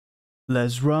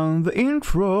Let's run the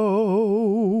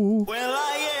intro. Well,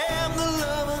 I am the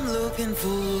love I'm looking for,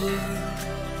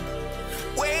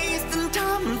 wasting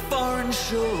time on foreign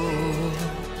shore,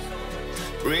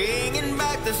 bringing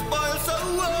back the spoils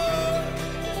of war,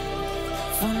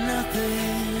 for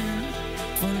nothing,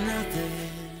 for nothing.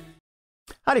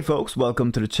 Howdy folks,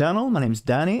 welcome to the channel. My name is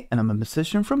Danny and I'm a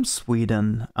musician from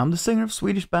Sweden. I'm the singer of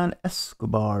Swedish band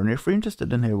Escobar, and if you're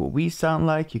interested in hearing what we sound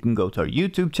like, you can go to our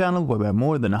YouTube channel where we have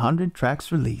more than 100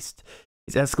 tracks released.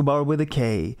 It's Escobar with a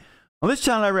K. On this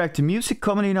channel I react to music,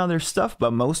 comedy and other stuff,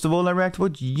 but most of all I react to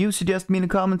what you suggest me in the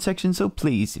comment section, so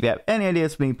please, if you have any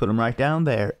ideas for me, put them right down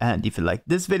there. And if you like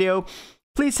this video,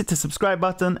 please hit the subscribe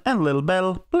button and a little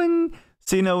bell, bling,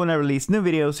 so you know when I release new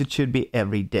videos. It should be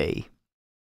every day.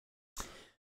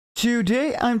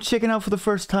 Today I'm checking out for the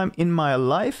first time in my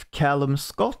life Calum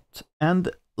Scott and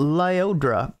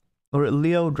Lyodra,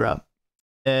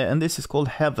 and this is called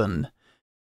Heaven.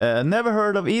 Never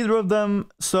heard of either of them,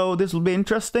 so this will be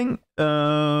interesting.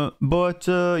 Yeah,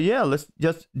 let's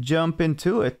just jump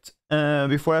into it.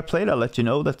 Before I play it, I'll let you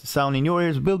know that the sound in your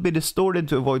ears will be distorted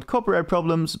to avoid copyright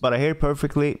problems, but I hear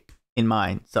perfectly in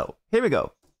mine. So here we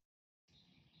go.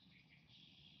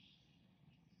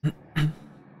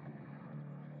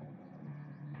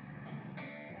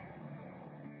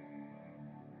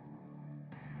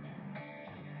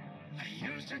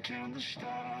 To count the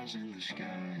stars in the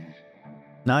sky.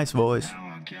 Nice voice.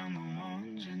 Now I count the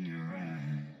ones in your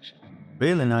eyes.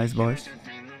 Really nice voice. Used to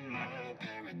think that my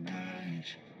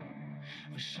paradise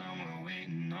was somewhere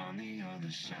waiting on the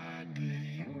other side, but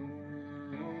you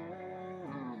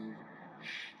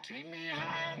take me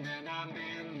higher than I've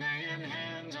been, laying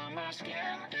hands on my skin.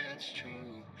 It's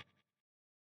true.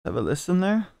 Have a listen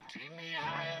there. Take me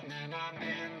higher than I've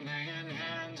been, laying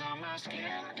hands on my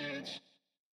skin. It's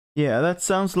Yeah, that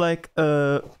sounds like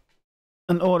an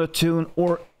auto-tune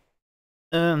or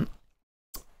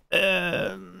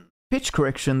pitch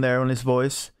correction there on his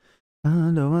voice.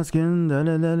 It's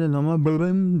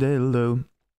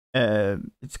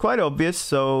quite obvious,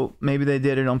 so maybe they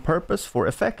did it on purpose for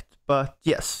effect, but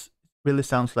yes, it really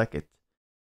sounds like it.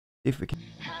 If we can.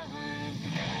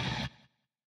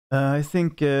 I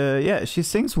think, yeah, she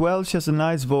sings well, she has a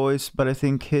nice voice, but I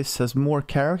think his has more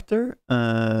character,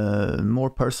 more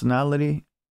personality,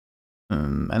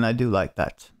 and I do like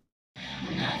that.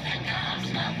 nothing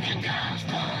comes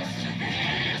close to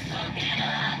this. Look it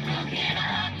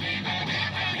up, even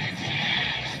if it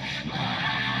exists.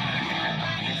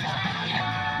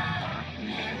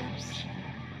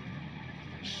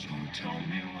 So tell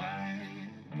me why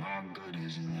good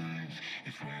is life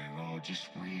if we're all just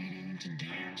waiting to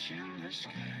dance in the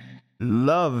sky?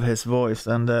 Love his voice,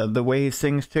 and the way he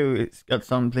sings too. It's got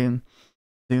something,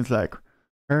 seems like,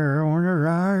 on your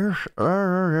eyes,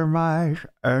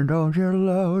 and don't you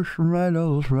lose my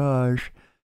little rush.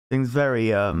 Things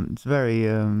very, it's very,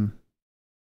 yeah,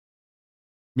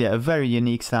 a very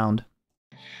unique sound.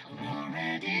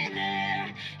 Already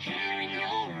there, here in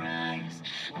your eyes.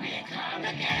 We climb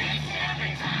the gates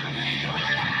every time you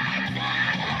alive.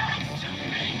 To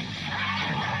me,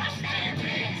 I understand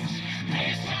this.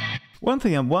 One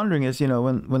thing I'm wondering is, you know,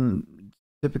 when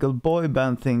typical boy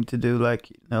band thing to do,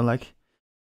 like, you know, like,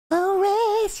 oh,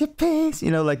 raise your pace,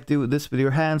 you know, like do this with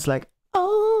your hands, like,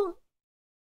 oh.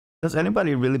 Does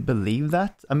anybody really believe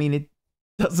that? I mean, it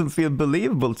doesn't feel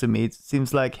believable to me. It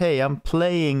seems like, hey, I'm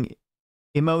playing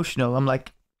emotional. I'm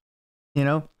like, you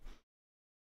know,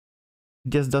 it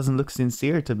just doesn't look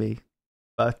sincere to me.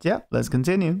 But yeah, let's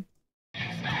continue.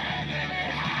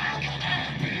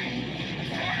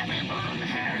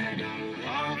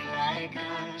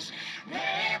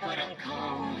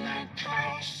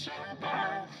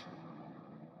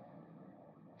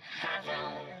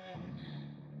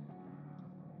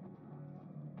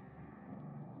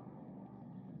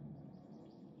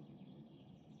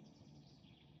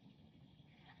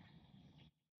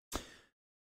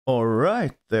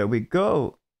 Alright, there we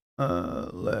go.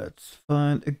 Let's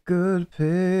find a good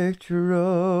picture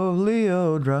of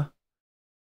Lyodra.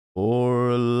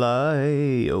 Or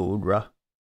Lyodra.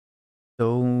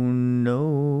 Don't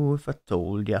know if I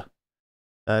told ya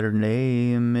that her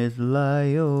name is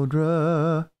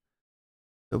Lyodra.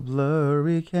 So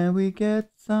blurry, can we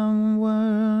get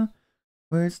somewhere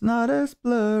where it's not as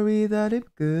blurry that it's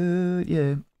good?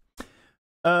 Yeah.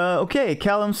 Okay,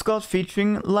 Calum Scott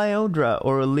featuring Lyodra,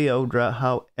 or Lyodra,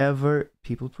 however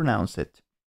people pronounce it.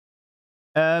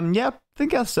 Yeah, I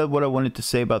think I said what I wanted to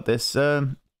say about this.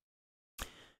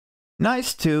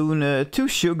 Nice tune, too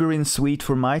sugary and sweet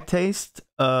for my taste,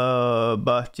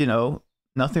 but you know,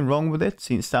 nothing wrong with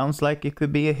it. It sounds like it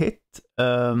could be a hit.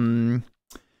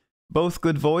 Both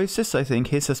good voices. I think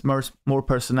his has more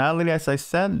personality, as I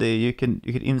said. You can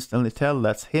instantly tell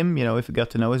that's him, you know, if you got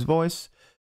to know his voice.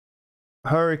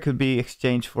 Her could be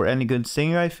exchanged for any good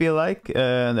singer, I feel like.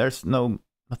 There's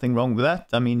nothing wrong with that.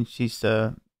 I mean, she's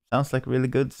sounds like a really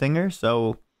good singer,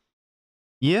 so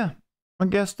yeah. I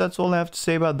guess that's all I have to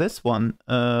say about this one.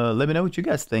 Let me know what you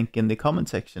guys think in the comment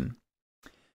section.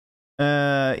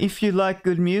 If you like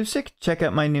good music, check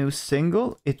out my new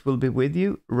single. It will be with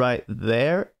you right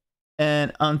there.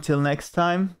 And until next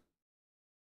time,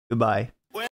 goodbye.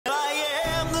 Well, I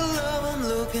am the love I'm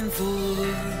looking for.